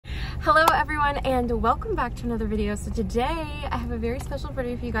Hello everyone and welcome back to another video. So today I have a very special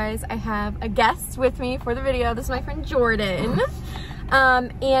video for you guys. I have a guest with me for the video. This is my friend Jourdan.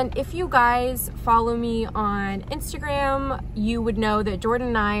 And if you guys follow me on Instagram, you would know that Jourdan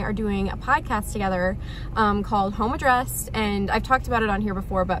and I are doing a podcast together called Home Addressed, and I've talked about it on here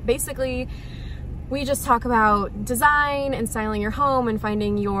before, but basically we just talk about design and styling your home and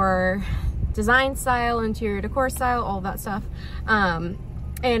finding your design style, interior decor style, all that stuff.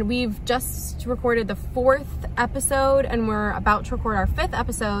 And we've just recorded the 4th episode and we're about to record our 5th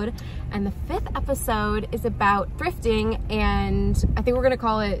episode. And the 5th episode is about thrifting, and I think we're gonna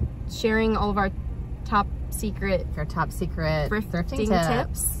call it sharing all of our top secret thrifting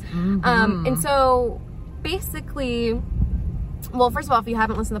tips. Mm-hmm. And so basically, well, first of all, if you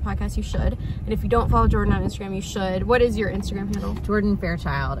haven't listened to the podcast, you should. And if you don't follow Jourdan on Instagram, you should. What is your Instagram handle? Jourdan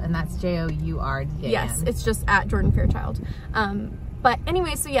Fairchild, and that's Jourdan. Yes, it's just at Jourdan Fairchild. But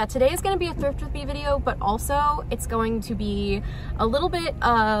anyway, so yeah, today is going to be a thrift with me video, but also it's going to be a little bit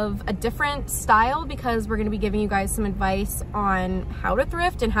of a different style because we're going to be giving you guys some advice on how to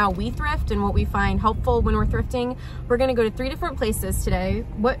thrift and how we thrift and what we find helpful when we're thrifting. We're going to go to 3 different places today.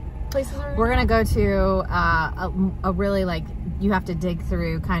 What places are we? We're going to go to a really, like, you have to dig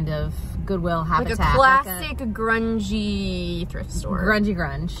through kind of Goodwill habitat. Like a classic grungy thrift store.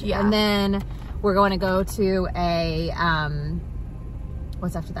 Grunge. Yeah. And then we're going to go to a,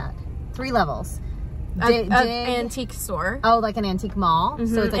 what's after that? 3 levels. An antique store. Oh, like an antique mall.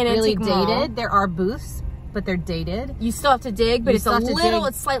 So it's like really dated. Mall. There are booths, but they're dated. You still have to dig, but it's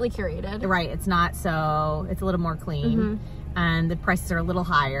slightly curated. Right, it's not so, it's a little more clean. And the prices are a little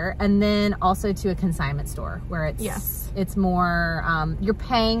higher. And then also to a consignment store where it's it's more, you're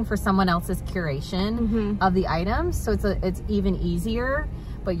paying for someone else's curation of the items. So it's even easier,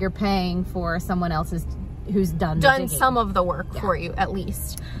 but you're paying for someone else's who's done some of the work for you, at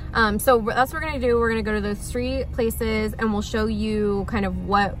least. So that's what we're gonna do. We're gonna go to those 3 places and we'll show you kind of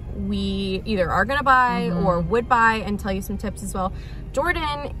what we either are gonna buy or would buy, and tell you some tips as well.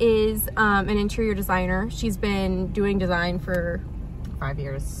 Jourdan is an interior designer. She's been doing design for 5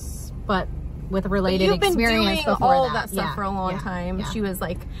 years, but with a related experience before You've been doing all that. that stuff for a long time. She was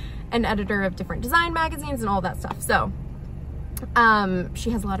like an editor of different design magazines and all that stuff. So she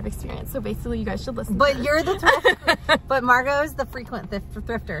has a lot of experience, so basically you guys should listen to her. You're the thrifter. But Margot's the frequent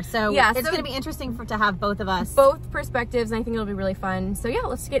thrifter, so yeah, it's going to be interesting to have both of us, both perspectives, and I think it'll be really fun. So yeah,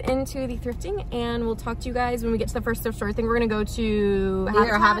 let's get into the thrifting and we'll talk to you guys when we get to the first thrift store. I think we're going to go to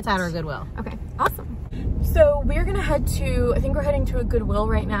either Habitat or Goodwill. Okay, awesome. So we're going to head to, I think we're heading to a Goodwill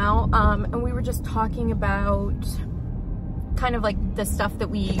right now, and we were just talking about kind of like the stuff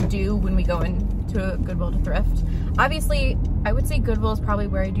that we do when we go into a Goodwill to thrift. Obviously, I would say Goodwill is probably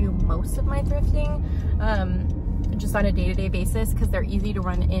where I do most of my thrifting, just on a day-to-day basis, because they're easy to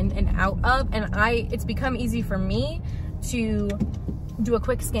run in and out of, and it's become easy for me to do a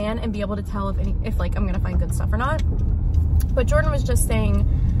quick scan and be able to tell if like I'm gonna find good stuff or not. But Jourdan was just saying,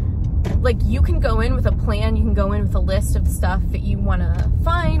 like, you can go in with a plan, you can go in with a list of stuff that you want to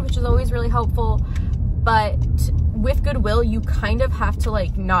find, which is always really helpful. But with Goodwill, you kind of have to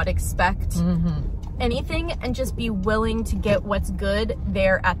like not expect anything and just be willing to get what's good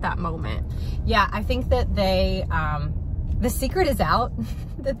there at that moment. Yeah, I think that they, the secret is out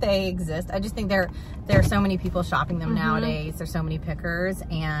that they exist. I just think there are so many people shopping them nowadays. There's so many pickers,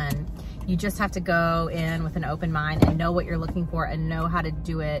 and you just have to go in with an open mind and know what you're looking for and know how to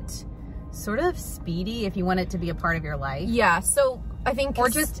do it sort of speedy if you want it to be a part of your life. Yeah, so I think, or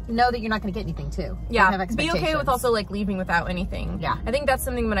just know that you're not going to get anything too. Yeah, have be okay with also like leaving without anything. Yeah, I think that's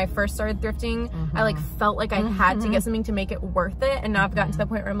something when I first started thrifting, I like felt like I had to get something to make it worth it, and now I've gotten to the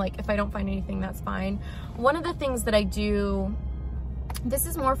point where I'm like, if I don't find anything, that's fine. One of the things that I do, this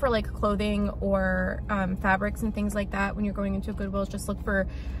is more for like clothing or fabrics and things like that, when you're going into a Goodwill, is just look for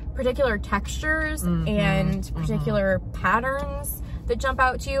particular textures and particular patterns that jump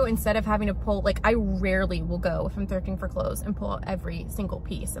out to you, instead of having to pull, like, I rarely will go, if I'm thrifting for clothes, and pull out every single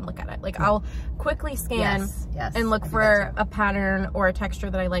piece and look at it. Like, I'll quickly scan and look for a pattern or a texture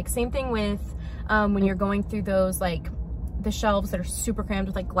that I like. Same thing with when you're going through those, like, the shelves that are super crammed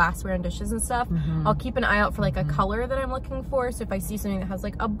with like glassware and dishes and stuff. I'll keep an eye out for like a color that I'm looking for. So if I see something that has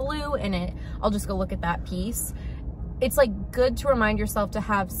like a blue in it, I'll just go look at that piece. It's like good to remind yourself to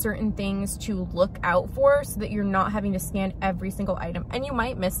have certain things to look out for so that you're not having to scan every single item. And you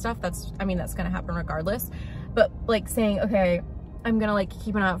might miss stuff. I mean, that's gonna happen regardless. But like saying, okay, I'm gonna like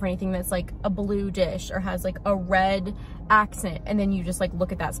keep an eye out for anything that's like a blue dish or has like a red accent, and then you just like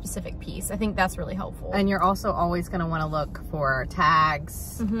look at that specific piece. I think that's really helpful. And you're also always going to want to look for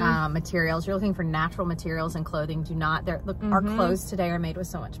tags, materials. You're looking for natural materials in clothing. Do not, our clothes today are made with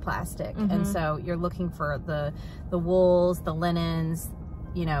so much plastic, and so you're looking for the wools, the linens,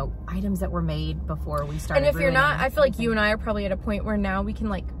 you know, items that were made before we started. And if you're not, I feel like you and I are probably at a point where now we can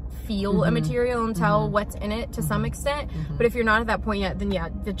like feel a material and tell what's in it to some extent. But if you're not at that point yet, then yeah,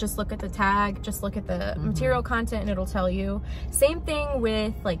 just look at the tag, just look at the material content, and it'll tell you. Same thing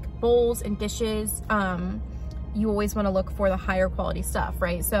with like bowls and dishes. You always want to look for the higher quality stuff,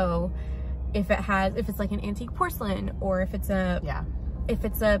 right? So if it's like an antique porcelain, or if it's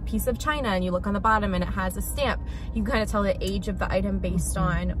a piece of china and you look on the bottom and it has a stamp, you can kind of tell the age of the item based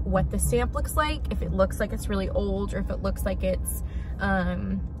on what the stamp looks like. If it looks like it's really old, or if it looks like it's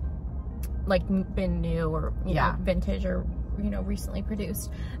like been new, or you know, vintage, or you know, recently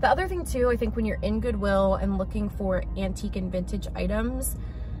produced. The other thing too, I think when you're in Goodwill and looking for antique and vintage items,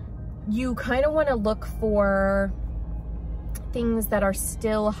 you kind of want to look for things that are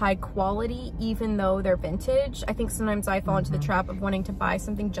still high quality even though they're vintage. I think sometimes I fall into the trap of wanting to buy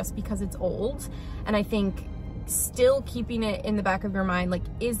something just because it's old, and I think still keeping it in the back of your mind, like,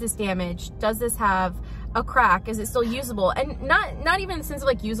 is this damaged? Does this have a crack? Is it still usable? And not even in the sense of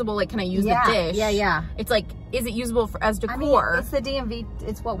like usable, like, can I use the dish? It's like, is it usable as decor? I mean, it's the DMV,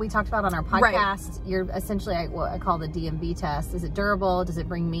 it's what we talked about on our podcast. You're essentially what I call the DMV test. Is it durable? Does it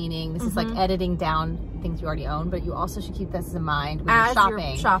bring meaning? This is like editing down things you already own, but you also should keep this in mind when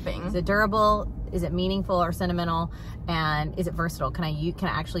you're shopping. Is it durable? Is it meaningful or sentimental? And is it versatile? Can I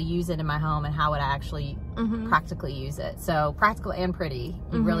actually use it in my home, and how would I actually practically use it? So practical and pretty,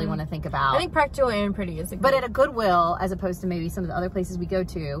 you really want to think about. I think practical and pretty is a good. But at a Goodwill, as opposed to maybe some of the other places we go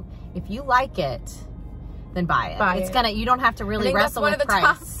to, if you like it, then buy it. You don't have to really wrestle with price.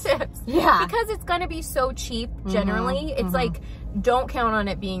 That's one of the top tips. Yeah. Because it's gonna be so cheap generally. It's like, don't count on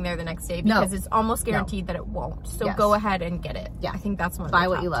it being there the next day, because it's almost guaranteed that it won't. So go ahead and get it. Yeah. I think that's one of the top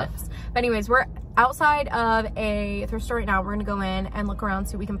what you love. tips. But anyways, we're outside of a thrift store right now. We're gonna go in and look around,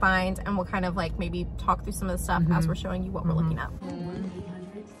 see what we can find, and we'll kind of like maybe talk through some of the stuff as we're showing you what we're looking at.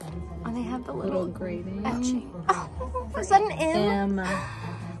 Oh, they have the little grading. Oh, is that an M?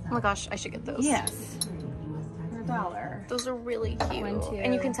 Oh my gosh, I should get those. Yes. $1. Those are really cute. 1, 2.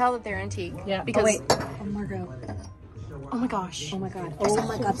 And you can tell that they're antique. Yeah. Because wait. Oh, Margot. Oh my gosh. Oh my god. Oh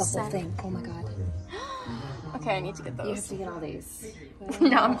my god, the whole thing. Oh my god. Okay, I need to get those. You have to get all these.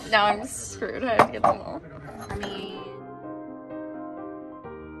 now I'm screwed. I have to get them all. I mean...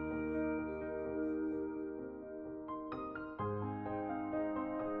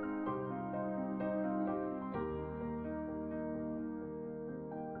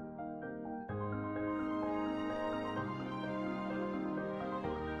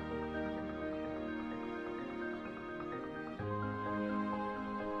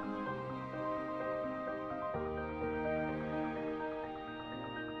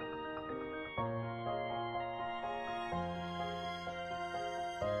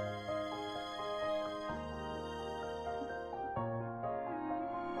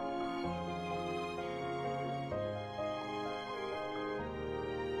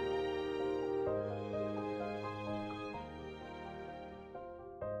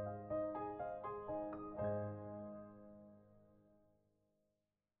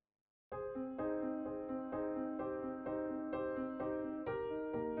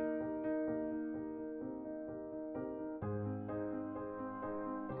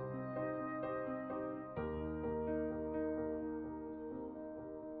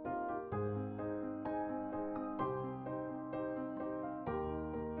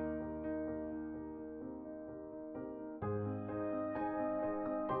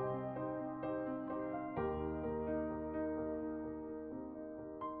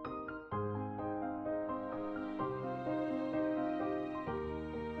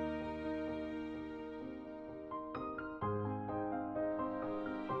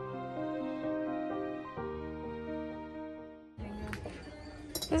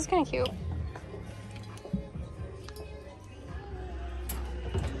 This is kind of cute.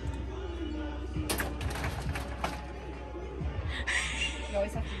 You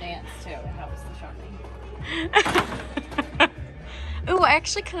always have to dance too. It helps the shopping. Oh, I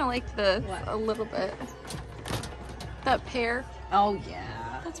actually kind of like the a little bit. That pear. Oh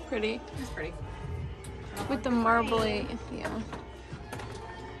yeah. That's pretty. That's pretty. With the marbly, yeah.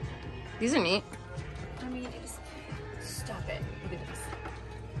 These are neat. I mean, stop it. Look at this.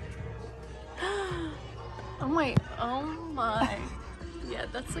 Oh my. Yeah,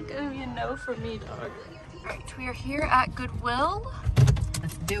 that's gonna be a no for me, dog. Alright, we are here at Goodwill.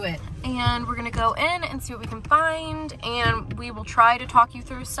 Let's do it. And we're gonna go in and see what we can find, and we will try to talk you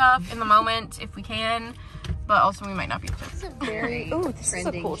through stuff in the moment if we can, but also we might not be able to. This is a very, ooh, this is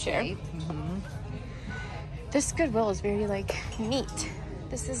a cool chair. This Goodwill is very like neat.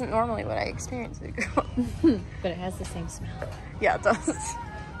 This isn't normally what I experience at Goodwill. But it has the same smell. Yeah, it does.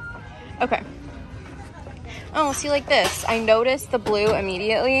 Okay. Oh, see, like this. I noticed the blue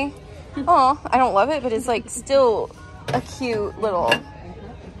immediately. Oh, I don't love it, but it's like still a cute little.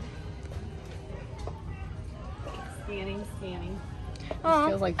 Scanning. Oh,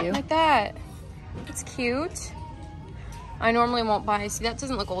 feels like you. Like that. It's cute. I normally won't buy. See, that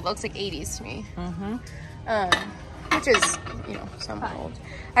doesn't look old. That looks like 80s to me. Which is, you know, somewhat old.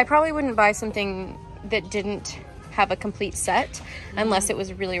 I probably wouldn't buy something that didn't have a complete set unless it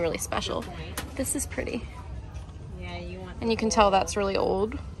was really, really special. This is pretty. Yeah, you want. And you can tell that's really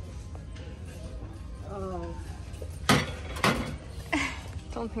old. Oh.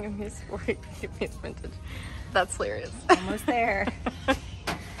 Don't think I'm used for it. It's vintage. That's hilarious. Almost there.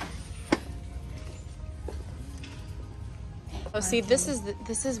 Oh, see, this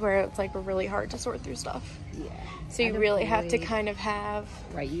is where it's like really hard to sort through stuff. Yeah. So you really have to kind of have.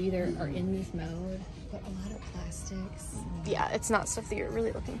 Right. You either are in this mode, but a lot of plastics. Yeah, it's not stuff that you're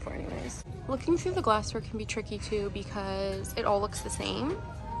really looking for anyways. Looking through the glassware can be tricky too because it all looks the same.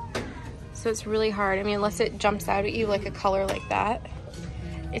 So it's really hard. I mean, unless it jumps out at you like a color like that,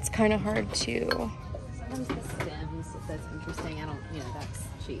 it's kind of hard to. Sometimes the stems, if that's interesting, I don't, you know, that's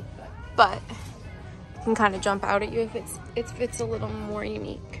cheap, but it can kind of jump out at you if it's a little more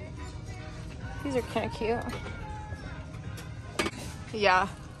unique. These are kind of cute. Yeah.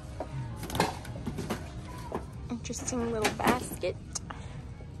 Interesting little basket.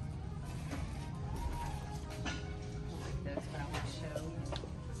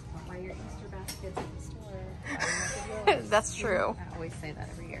 Your Easter baskets in the store. That's true. I always say that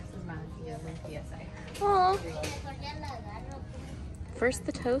every year. This is my PSA. Aww. First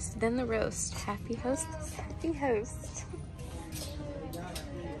the toast, then the roast. Happy hostess, happy host.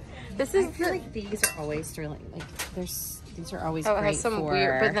 This is. I feel like these are always thrilling. Like these are always oh, great it has some for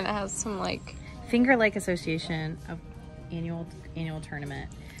weird, but then it has some like Finger Lake Association of annual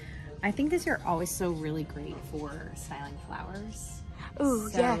tournament. I think these are always so really great for styling flowers. Ooh,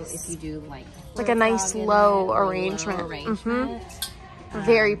 so yes. If you do like a nice low arrangement.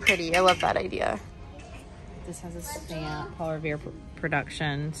 Very pretty. I love that idea. This has a stamp, Paul Revere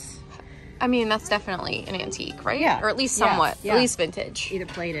Productions. I mean, that's definitely an antique, right? Yeah. Or at least somewhat. Yeah. At least vintage. Either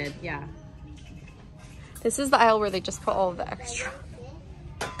plated, yeah. This is the aisle where they just put all of the extra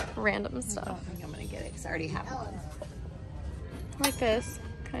random stuff. I don't think I'm gonna get it because I already have one. Like this,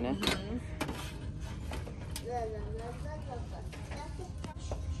 kind of.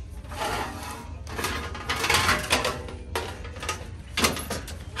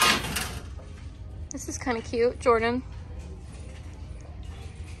 This is kind of cute, Jordan.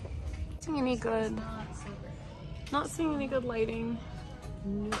 Not seeing any good. Not seeing any good lighting.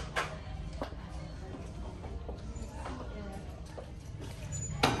 Nope.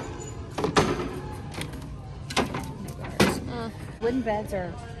 Wooden beds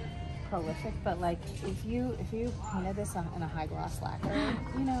are prolific, but like if you painted this in a high gloss lacquer,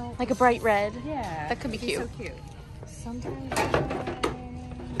 you know, Like a bright red. yeah, That could be cute. So cute. Sometimes.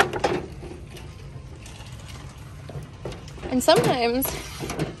 And sometimes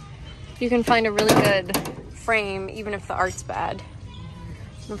you can find a really good frame, even if the art's bad.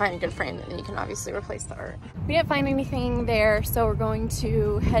 You can find a good frame, and then you can obviously replace the art. We didn't find anything there, so we're going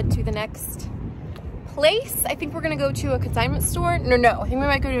to head to the next place. I think we're gonna go to a consignment store. No, I think we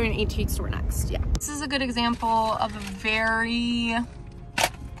might go to an antique store next. Yeah. This is a good example of a very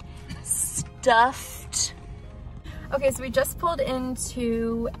stuffed. Okay, so we just pulled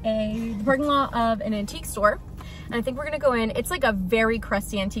into the parking lot of an antique store. And I think we're gonna go in. It's like a very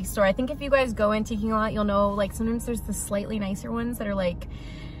crusty antique store. I think if you guys go antiquing a lot, you'll know like sometimes there's the slightly nicer ones that are like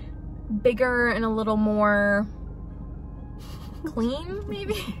bigger and a little more clean,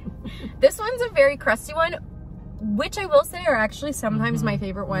 maybe. This one's a very crusty one, which I will say are actually sometimes my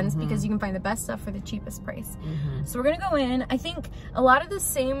favorite ones because you can find the best stuff for the cheapest price. So we're gonna go in. I think a lot of the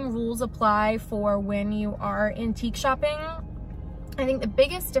same rules apply for when you are antique shopping. I think the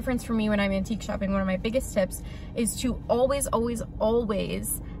biggest difference for me when I'm antique shopping, one of my biggest tips is to always, always,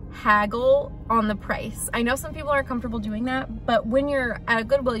 always haggle on the price. I know some people are comfortable doing that, but when you're at a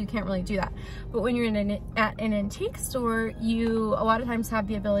Goodwill, you can't really do that. But when you're at an antique store, you a lot of times have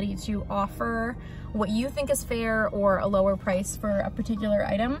the ability to offer what you think is fair or a lower price for a particular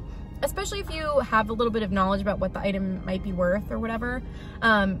item. especially if you have a little bit of knowledge about what the item might be worth or whatever,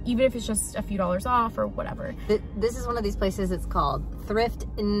 even if it's just a few dollars off or whatever. This is one of these places. It's called Thrift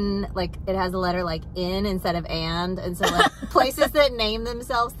in, like, it has a letter like in instead of and so like places that name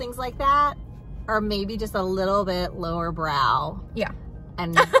themselves things like that are maybe just a little bit lower brow. Yeah.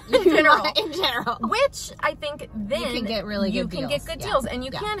 And in general. In general. Which I think then you can get really good deals. You can get good deals, and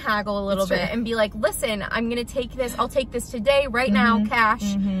you can haggle a little It's bit true. and be like, listen, I'm going to take this. I'll take this today, right now,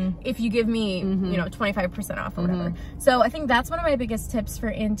 cash, if you give me, you know, 25% off or whatever. So I think that's one of my biggest tips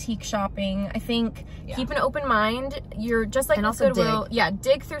for antique shopping. I think keep an open mind. You're just like with Goodwill. Yeah,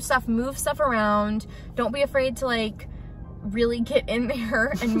 dig through stuff, move stuff around. Don't be afraid to like really get in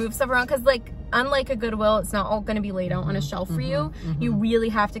there and move stuff around, because like unlike a Goodwill, it's not all going to be laid out on a shelf for you. You really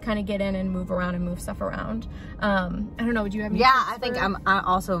have to kind of get in and move around and move stuff around. I don't know, would you have any I think I'm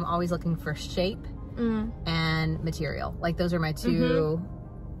always looking for shape and material. Like those are my two,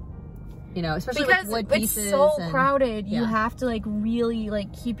 you know, especially because with wood pieces. It's so crowded. You have to like really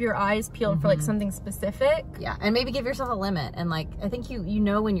like keep your eyes peeled for like something specific. Yeah, and maybe give yourself a limit. And like I think you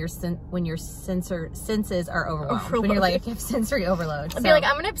know when your senses are overwhelmed. When you're like, I have sensory overload. I'd be like,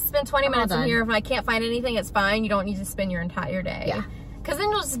 I'm gonna spend 20 minutes in here. If I can't find anything, it's fine. You don't need to spend your entire day. Yeah. Because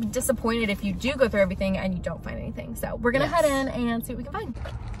then you'll just be disappointed if you do go through everything and you don't find anything. So we're gonna head in and see what we can find.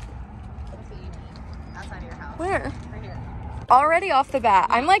 Outside of your house. Where? Right here. Already off the bat,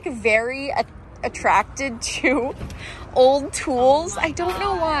 I'm like very attracted to old tools. I don't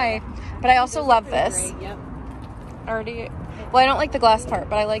know why, but I also love this. Yep. Already, well, I don't like the glass part,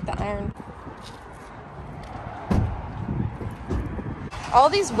 but I like the iron. All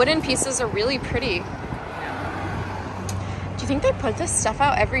these wooden pieces are really pretty. Do you think they put this stuff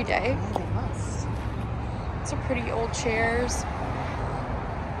out every day? Yeah, they must. These are pretty old chairs.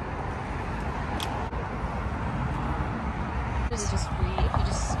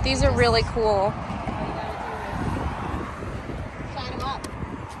 These are really cool. All you gotta do is shine them up.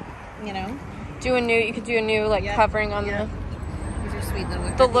 You know? You could do a new like covering on These are sweet little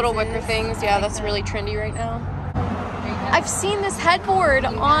wicker the little pieces. wicker things. Yeah, that's really trendy right now. I've seen this headboard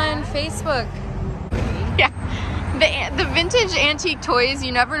on Facebook. Yeah. The vintage antique toys,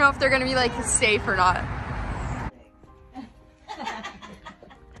 you never know if they're gonna be like safe or not.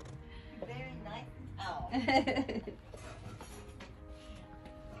 Very nice.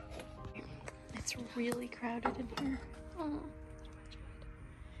 It's really crowded in here. Oh.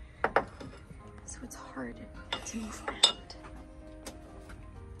 So it's hard to move around.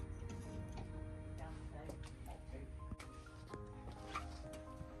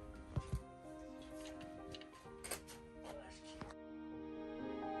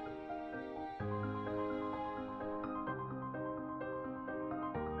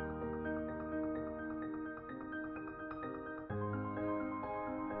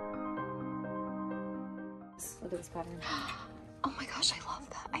 Look at this pattern. Oh my gosh, I love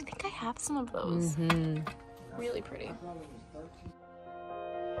that. I think I have some of those. Really pretty.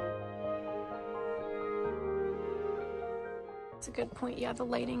 That's a good point. Yeah, the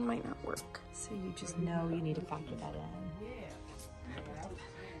lighting might not work. So you just know you need to factor that in.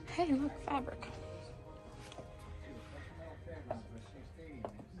 Hey, look, fabric.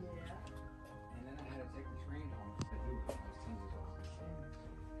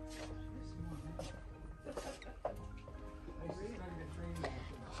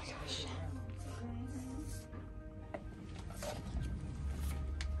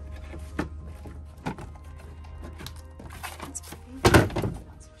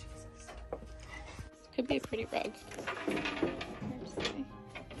 Could be a pretty rug.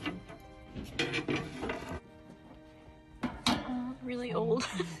 Really old.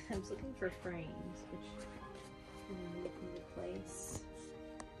 I was looking for frames, which you can replace.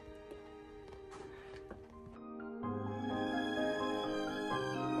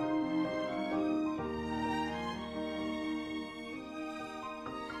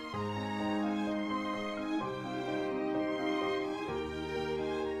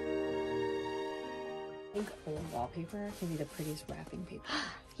 I think old wallpaper can be the prettiest wrapping paper.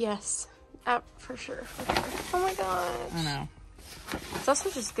 Yes, for sure. Oh my gosh. I know. It's also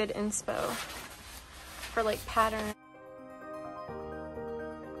just good inspo for like pattern.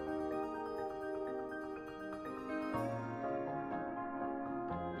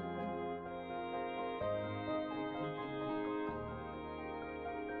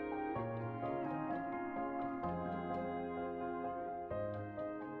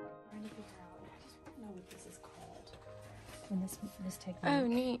 And this technique Oh,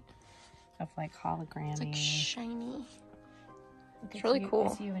 neat. of like hologrammy. It's like shiny. Look, It's really cool.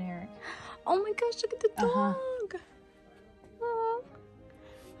 It's you and Eric. Oh my gosh, look at the dog. Aw.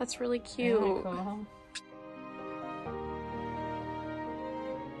 That's really cute. Isn't that cool?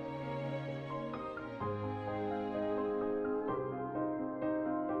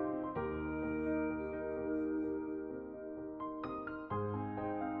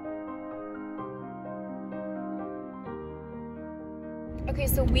 Okay,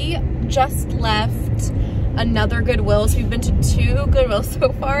 so we just left another Goodwill. So we've been to 2 Goodwills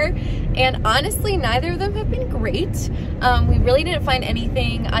so far, and honestly, neither of them have been great. We really didn't find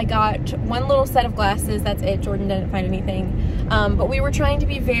anything. I got 1 little set of glasses, that's it. Jourdan didn't find anything. But we were trying to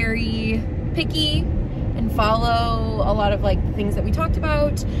be very picky and follow a lot of like the things that we talked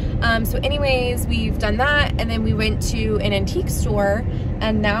about. So anyways, we've done that, and then we went to an antique store,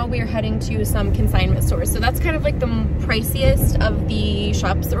 and now we're heading to some consignment stores. So that's kind of like the priciest of the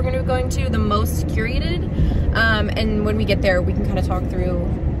shops that we're going to be going to, the most curated. And when we get there, we can kind of talk through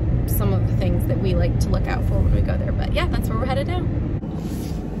some of the things that we like to look out for when we go there. But yeah, that's where we're headed now.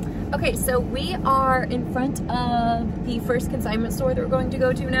 Okay, so we are in front of the first consignment store that we're going to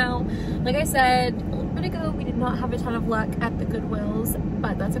go to now. Like I said a little bit ago, we did not have a ton of luck at the Goodwills,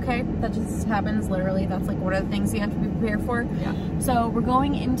 but that's okay. That just happens, literally. That's like one of the things you have to be prepared for. Yeah. So we're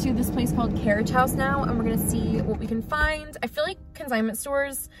going into this place called Carriage House now, and we're gonna see what we can find. I feel like consignment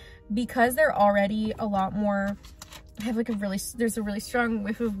stores, because they're already a lot more, I have like there's a really strong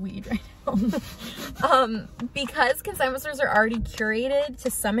whiff of weed right now. Because consignment stores are already curated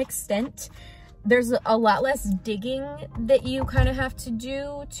to some extent, there's a lot less digging that you kind of have to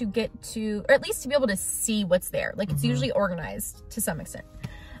do to get to, or at least to be able to see what's there. Like it's usually organized to some extent.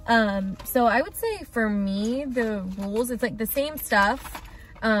 So I would say for me, the rules, it's like the same stuff.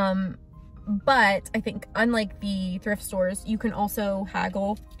 But I think unlike the thrift stores, you can also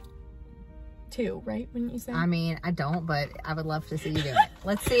haggle too, right? Wouldn't you say? I mean, I don't, but I would love to see you do it.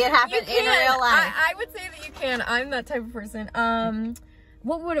 Let's see it happen in real life. I would say that you can. I'm that type of person.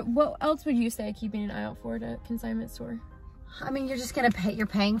 What else would you say keeping an eye out for at a consignment store? I mean, you're just gonna pay. You're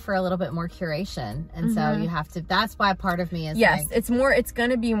paying for a little bit more curation, and so you have to. That's why part of me is yes, like, it's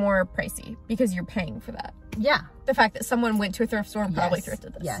gonna be more pricey because you're paying for that. Yeah, the fact that someone went to a thrift store and probably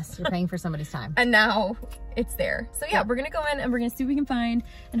thrifted this. Yes, you're paying for somebody's time, and now it's there. So yeah, we're gonna go in and we're gonna see what we can find,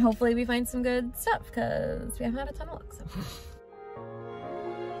 and hopefully we find some good stuff because we haven't had a ton of luck. So.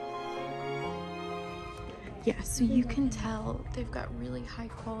 Yeah, so you can tell they've got really high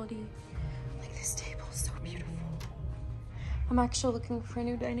quality. Like this table is so beautiful. I'm actually looking for a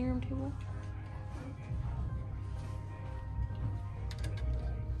new dining room table.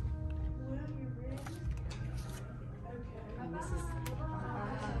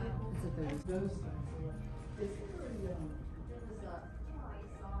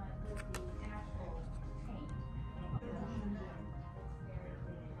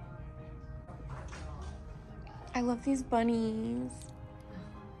 I love these bunnies.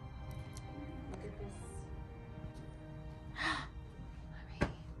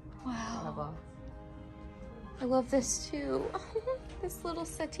 Wow. I love this too. This little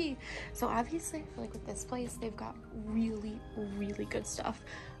settee. So obviously I feel like with this place, they've got really, really good stuff.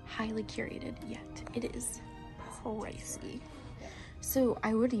 Highly curated, yet it is pricey. So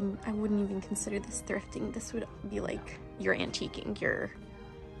I wouldn't even consider this thrifting. This would be like your antiquing,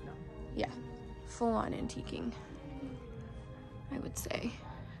 yeah, full on antiquing, I would say.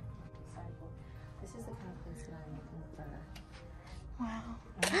 This is the kind of place that I'm looking for. Wow.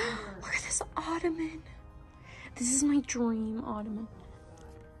 Look at this ottoman. This is my dream ottoman.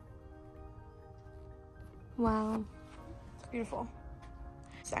 Wow. It's beautiful.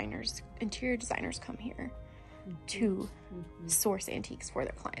 Interior designers come here to source antiques for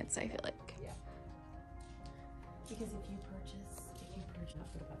their clients, I feel like. Yeah. Because if you purchase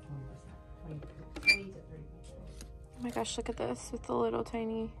up to about 20%, 20 to 30%. Oh my gosh, look at this with the little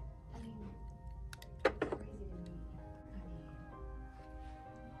tiny.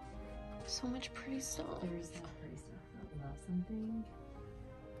 So much pretty stuff. There is so much pretty stuff. If you love something,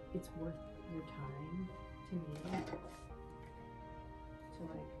 it's worth your time to me. To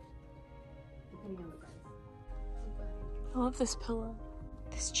like, depending on the price. I love this pillow.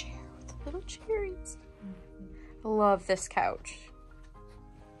 This chair with the little cherries. I love this couch.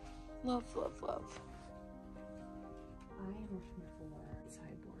 Love, love, love. I am looking for a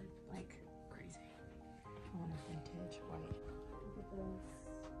sideboard like crazy. I want a vintage white. Look at this.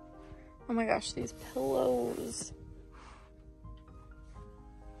 Oh my gosh, these pillows.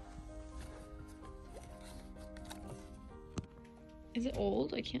 Is it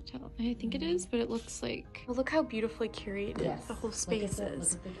old? I can't tell. I think it is, but it looks like, look how beautifully curated the whole space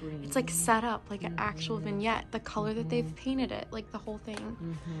is. It's like set up like an actual vignette. The color that they've painted it, like the whole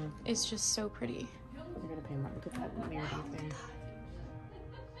thing is just so pretty. They're gonna pay more. Look at that weird thing.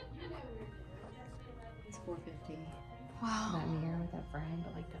 $450. Wow. That mirror with that frame,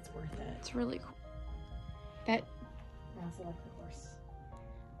 but like that's worth it. It's really cool. That I also like the horse.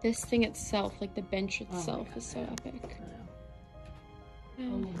 this thing itself, like the bench itself, God, is so epic. I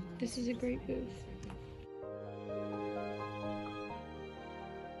know. This is a great booth.